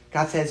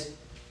 God says,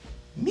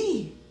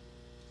 me.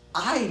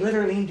 I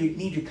literally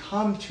need to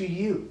come to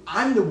you.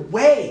 I'm the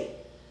way.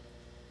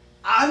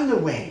 I'm the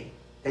way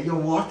that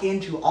you'll walk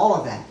into all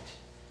of that.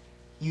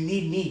 You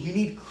need me. You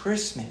need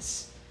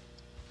Christmas.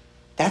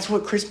 That's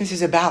what Christmas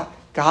is about.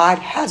 God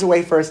has a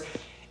way for us.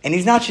 And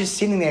he's not just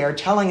sitting there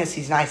telling us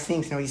these nice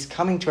things. No, he's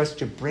coming to us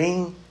to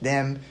bring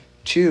them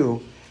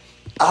to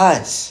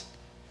us.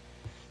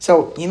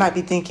 So you might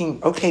be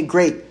thinking, okay,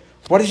 great.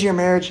 What does your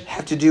marriage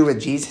have to do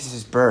with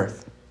Jesus'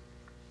 birth?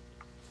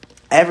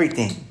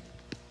 Everything.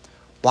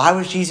 Why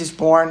was Jesus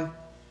born?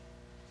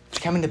 He's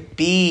coming to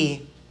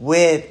be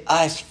with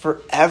us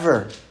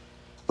forever.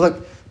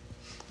 Look,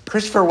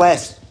 Christopher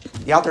West,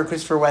 the author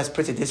Christopher West,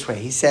 puts it this way.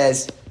 He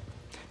says,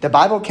 the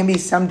Bible can be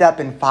summed up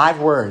in 5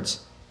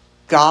 words.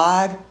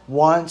 God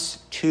wants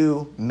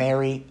to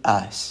marry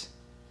us.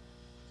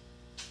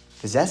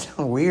 Does that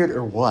sound weird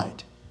or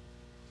what?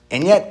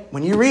 And yet,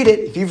 when you read it,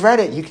 if you've read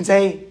it, you can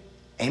say,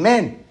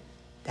 amen.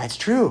 That's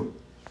true.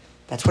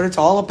 That's what it's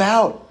all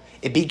about.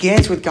 It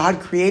begins with God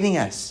creating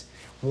us,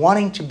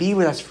 wanting to be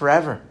with us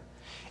forever.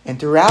 And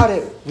throughout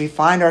it, we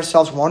find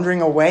ourselves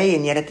wandering away,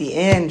 and yet at the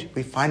end,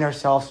 we find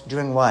ourselves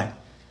doing what?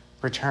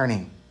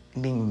 Returning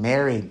and being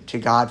married to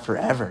God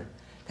forever.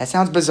 That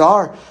sounds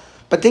bizarre,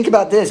 but think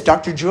about this.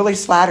 Dr. Julie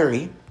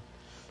Slattery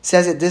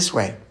says it this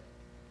way.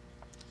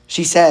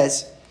 She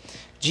says,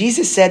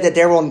 Jesus said that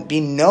there will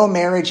be no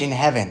marriage in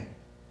heaven,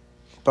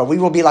 but we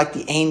will be like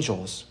the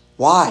angels.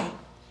 Why?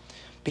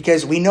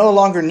 Because we no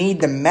longer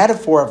need the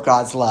metaphor of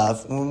God's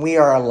love when we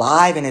are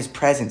alive in his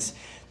presence.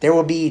 There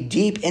will be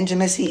deep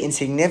intimacy and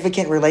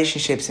significant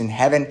relationships in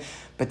heaven,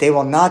 but they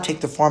will not take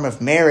the form of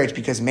marriage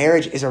because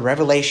marriage is a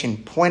revelation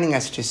pointing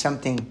us to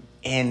something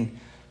in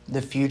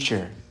the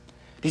future.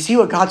 Do you see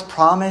what God's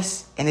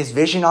promise and his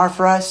vision are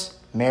for us?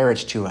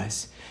 Marriage to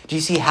us. Do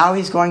you see how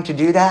he's going to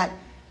do that?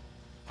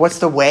 What's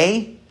the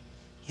way?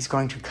 He's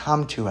going to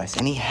come to us,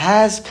 and he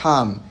has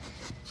come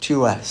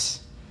to us.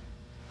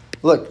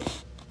 Look,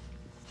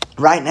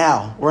 right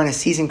now, we're in a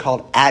season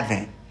called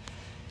Advent.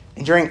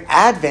 And during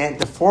Advent,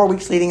 the 4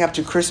 weeks leading up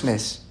to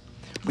Christmas,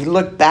 we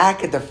look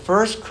back at the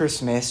first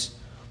Christmas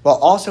while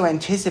also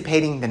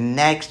anticipating the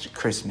next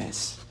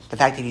Christmas. The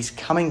fact that he's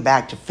coming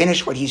back to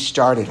finish what he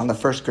started on the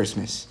first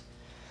Christmas.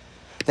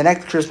 The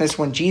next Christmas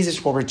when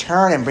Jesus will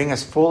return and bring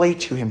us fully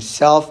to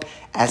himself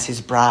as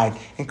his bride.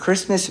 And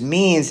Christmas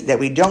means that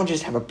we don't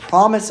just have a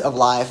promise of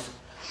life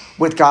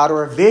with God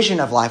or a vision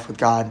of life with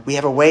God. We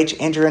have a way to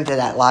enter into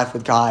that life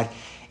with God.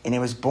 And it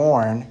was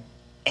born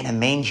in a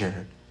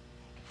manger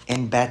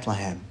in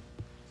Bethlehem.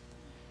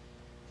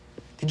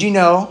 Did you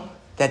know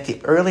that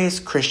the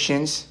earliest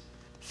Christians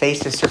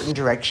faced a certain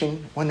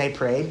direction when they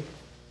prayed?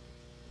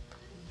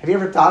 Have you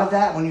ever thought of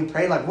that when you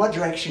prayed? Like, what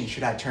direction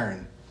should I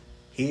turn?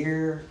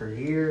 Here or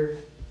here?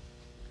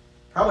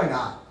 Probably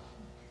not.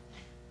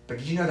 But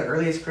did you know the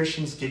earliest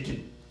Christians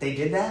did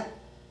that?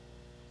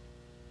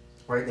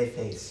 Where did they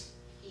face?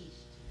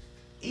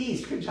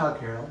 East. Good job,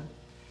 Carolyn.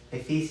 They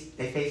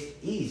faced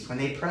east when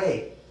they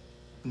prayed.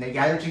 When they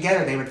gathered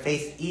together, they would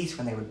face east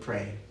when they would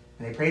pray.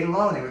 When they prayed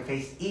alone, they would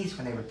face east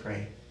when they would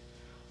pray.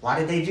 Why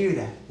did they do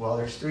that? Well,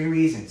 there's 3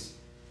 reasons.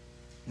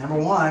 Number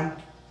 1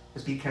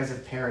 was because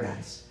of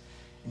paradise.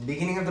 In the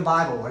beginning of the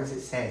Bible, what does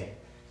it say?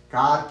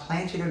 God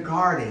planted a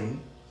garden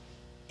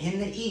in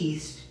the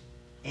east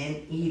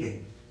in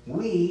Eden.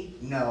 We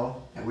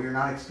know that we are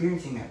not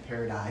experiencing that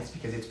paradise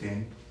because it's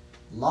been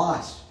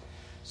lost.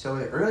 So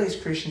the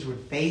earliest Christians would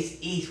face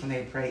east when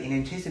they pray in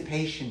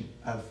anticipation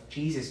of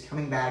Jesus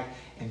coming back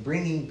and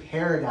bringing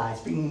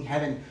paradise, bringing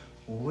heaven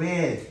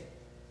with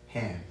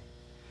him.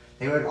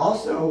 They would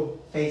also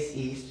face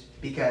east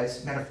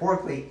because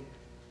metaphorically,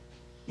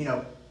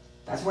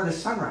 that's where the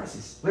sun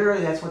rises.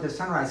 Literally, that's where the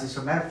sun rises.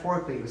 So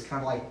metaphorically, it was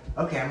kind of like,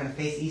 okay, I'm going to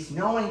face east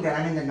knowing that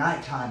I'm in the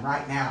nighttime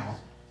right now.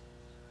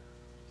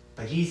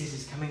 But Jesus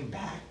is coming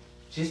back.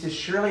 Just as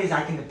surely as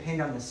I can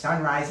depend on the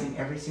sun rising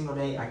every single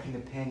day, I can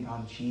depend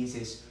on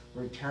Jesus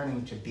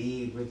returning to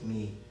be with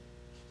me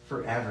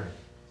forever.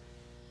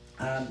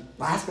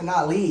 Last but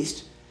not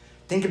least,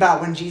 think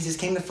about when Jesus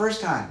came the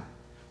first time.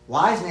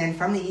 Wise men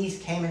from the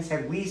east came and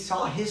said, we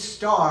saw his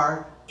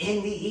star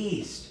in the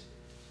east.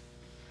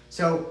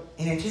 So,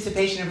 in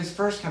anticipation of his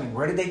first coming,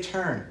 where did they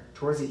turn?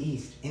 Towards the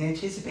east. In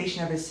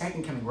anticipation of his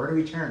second coming, where do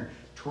we turn?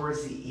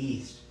 Towards the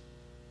east.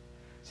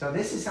 So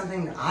this is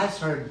something that I've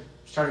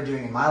started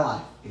doing in my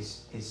life,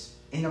 is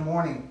in the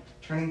morning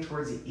turning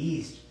towards the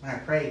east when I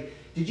pray.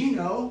 Did you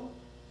know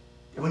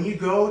that when you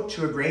go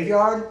to a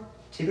graveyard,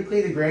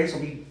 typically the graves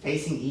will be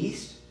facing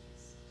east?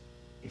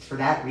 It's for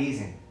that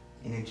reason,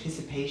 in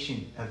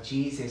anticipation of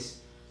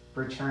Jesus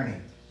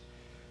returning.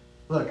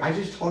 Look, I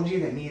just told you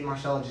that me and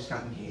Marcella just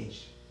got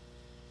engaged.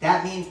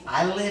 That means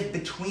I live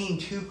between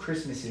 2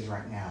 Christmases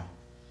right now.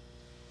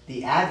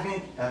 The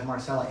advent of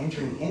Marcella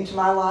entering into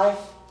my life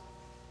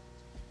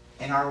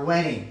and our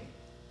wedding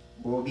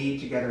will be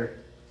together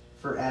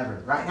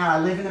forever. Right now, I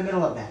live in the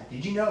middle of that.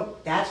 Did you know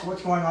that's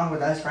what's going on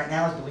with us right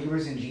now as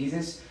believers in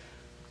Jesus?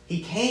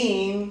 He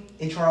came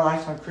into our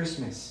lives on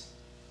Christmas.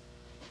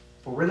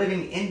 But we're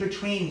living in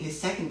between his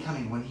second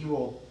coming when he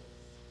will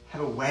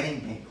have a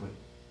wedding banquet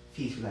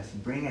feast with us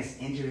and bring us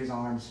into his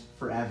arms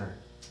forever.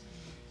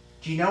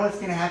 Do you know what's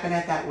going to happen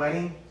at that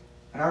wedding?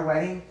 At our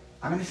wedding?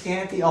 I'm going to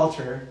stand at the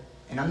altar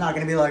and I'm not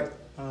going to be like,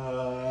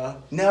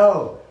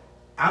 No.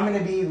 I'm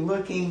going to be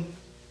looking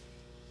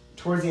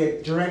towards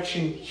the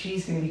direction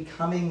she's going to be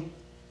coming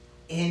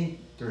in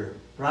through.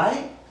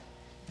 Right?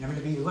 And I'm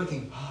going to be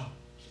looking,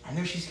 I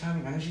know she's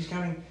coming.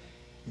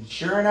 And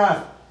sure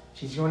enough,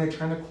 she's going to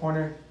turn the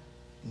corner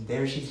and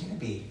there she's going to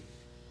be.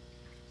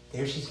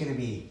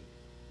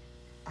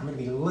 I'm going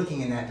to be looking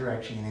in that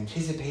direction in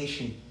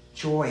anticipation,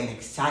 joy, and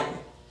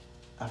excitement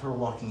of her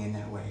walking in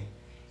that way.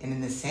 And in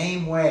the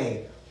same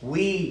way,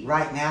 we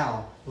right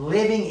now,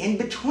 living in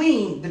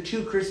between the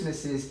 2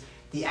 Christmases,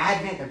 the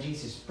advent of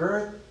Jesus'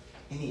 birth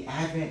and the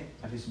advent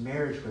of his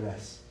marriage with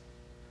us.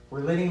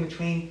 We're living in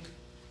between,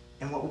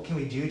 and what can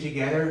we do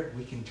together?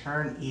 We can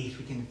turn east.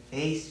 We can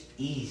face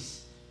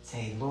east.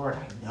 Say, Lord,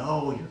 I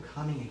know you're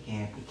coming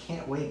again. I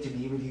can't wait to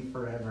be with you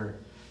forever.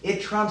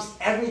 It trumps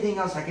everything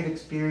else I could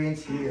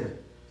experience here.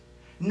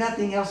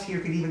 Nothing else here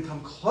could even come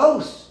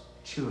close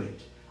to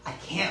it. I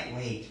can't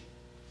wait.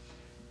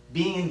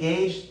 Being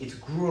engaged, it's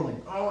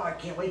grueling. I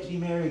can't wait to be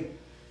married.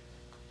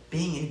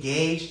 Being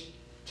engaged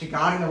to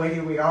God in the way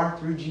that we are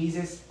through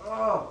Jesus,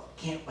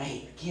 can't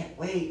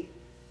wait.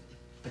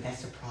 But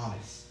that's a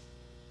promise.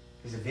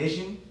 There's a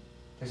vision,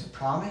 there's a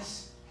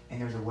promise,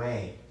 and there's a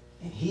way.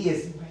 And he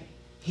is the way.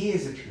 He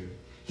is the truth.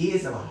 He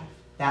is the life.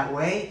 That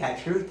way, that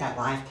truth, that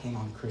life came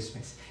on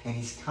Christmas. And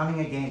he's coming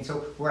again.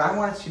 So what I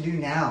want us to do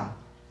now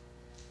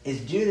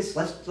is do this.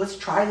 Let's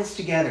try this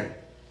together.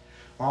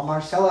 While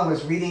Marcella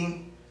was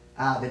reading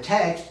the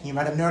text, you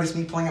might have noticed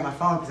me pulling out my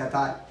phone because I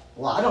thought,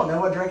 I don't know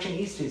what direction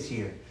east is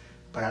here.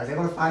 But I was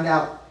able to find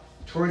out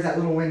towards that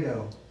little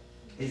window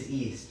is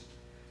east.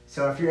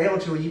 So if you're able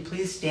to, will you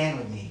please stand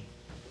with me?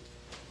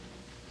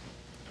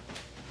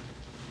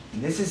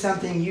 And this is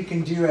something you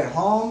can do at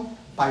home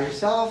by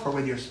yourself or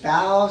with your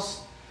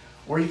spouse,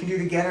 or you can do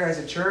together as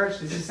a church.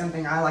 This is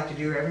something I like to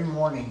do every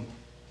morning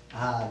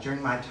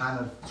during my time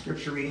of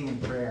scripture reading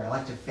and prayer. I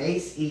like to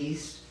face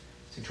east,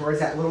 so towards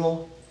that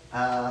little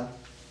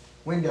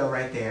window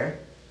right there.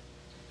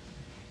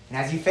 And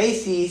as you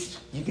face east,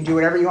 you can do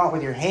whatever you want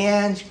with your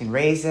hands. You can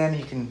raise them.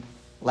 You can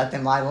let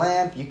them lie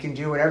limp. You can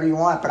do whatever you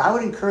want. But I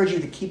would encourage you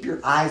to keep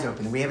your eyes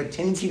open. We have a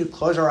tendency to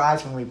close our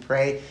eyes when we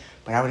pray,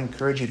 but I would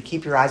encourage you to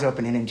keep your eyes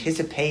open in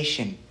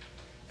anticipation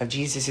of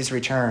Jesus'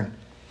 return.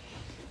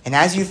 And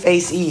as you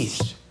face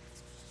east,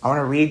 I want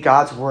to read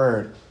God's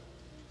word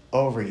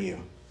over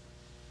you.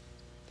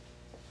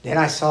 Then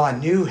I saw a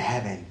new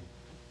heaven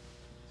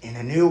and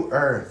a new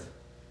earth.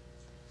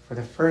 For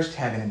the first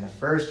heaven and the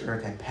first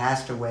earth had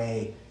passed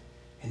away,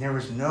 and there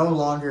was no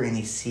longer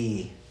any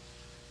sea.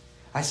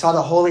 I saw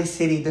the holy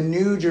city, the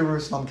new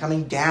Jerusalem,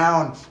 coming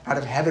down out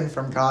of heaven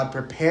from God,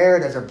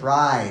 prepared as a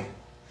bride,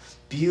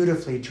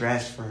 beautifully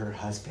dressed for her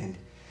husband.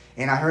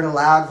 And I heard a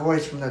loud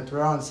voice from the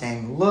throne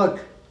saying,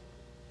 "Look,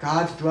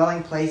 God's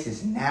dwelling place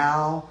is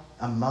now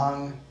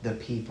among the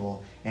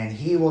people, and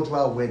he will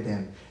dwell with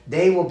them.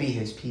 They will be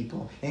his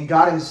people, and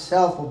God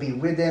himself will be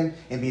with them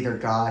and be their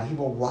God. He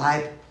will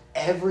wipe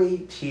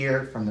every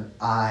tear from their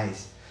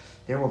eyes.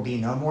 There will be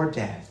no more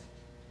death,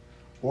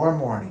 or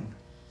mourning,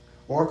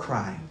 or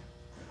crying,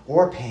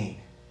 or pain,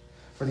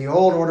 for the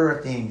old order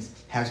of things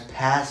has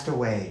passed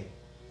away."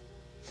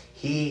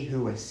 He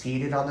who was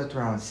seated on the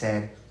throne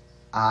said,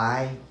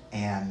 "I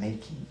am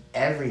making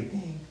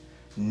everything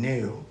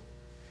new."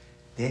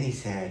 Then he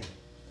said,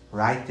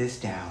 "Write this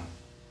down,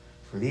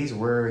 for these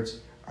words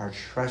are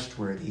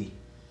trustworthy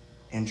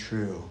and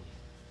true."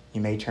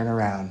 You may turn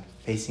around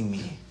facing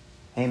me.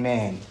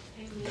 Amen.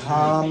 Amen.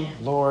 Come,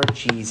 Lord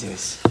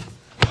Jesus.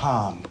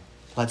 Come.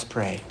 Let's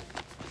pray.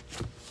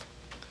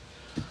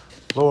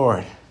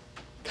 Lord,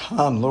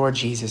 come, Lord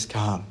Jesus,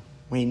 come.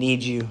 We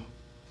need you.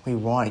 We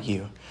want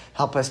you.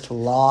 Help us to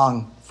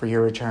long for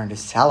your return, to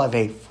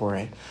salivate for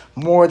it.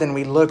 More than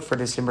we look for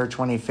December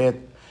 25th,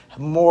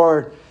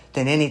 more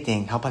than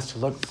anything, help us to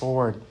look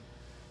forward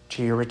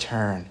to your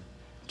return,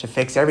 to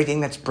fix everything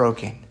that's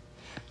broken,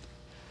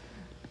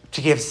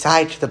 to give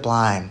sight to the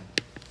blind,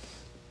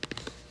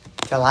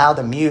 to allow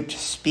the mute to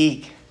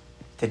speak,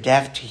 the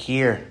deaf to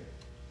hear,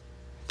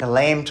 the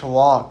lame to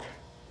walk,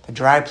 the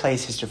dry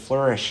places to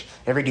flourish.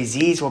 Every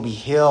disease will be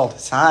healed.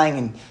 Sighing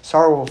and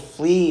sorrow will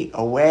flee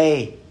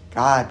away,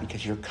 God,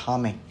 because you're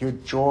coming. Your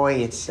joy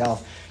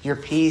itself, your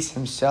peace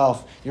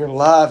himself, your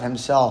love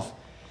himself,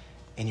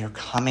 and you're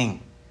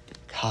coming.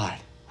 God,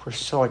 we're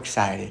so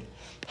excited.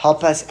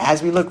 Help us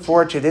as we look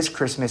forward to this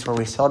Christmas where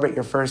we celebrate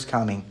your first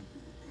coming,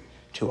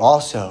 to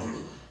also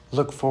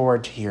look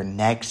forward to your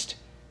next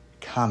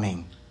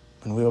coming,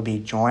 when we will be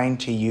joined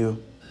to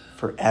you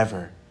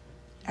forever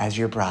as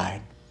your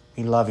bride.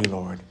 We love you,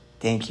 Lord.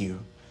 Thank you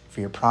for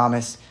your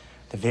promise,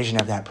 the vision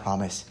of that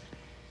promise,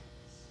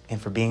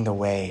 and for being the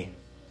way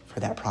for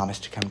that promise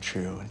to come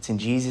true. It's in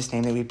Jesus'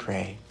 name that we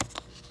pray.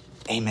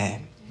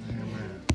 Amen. Amen.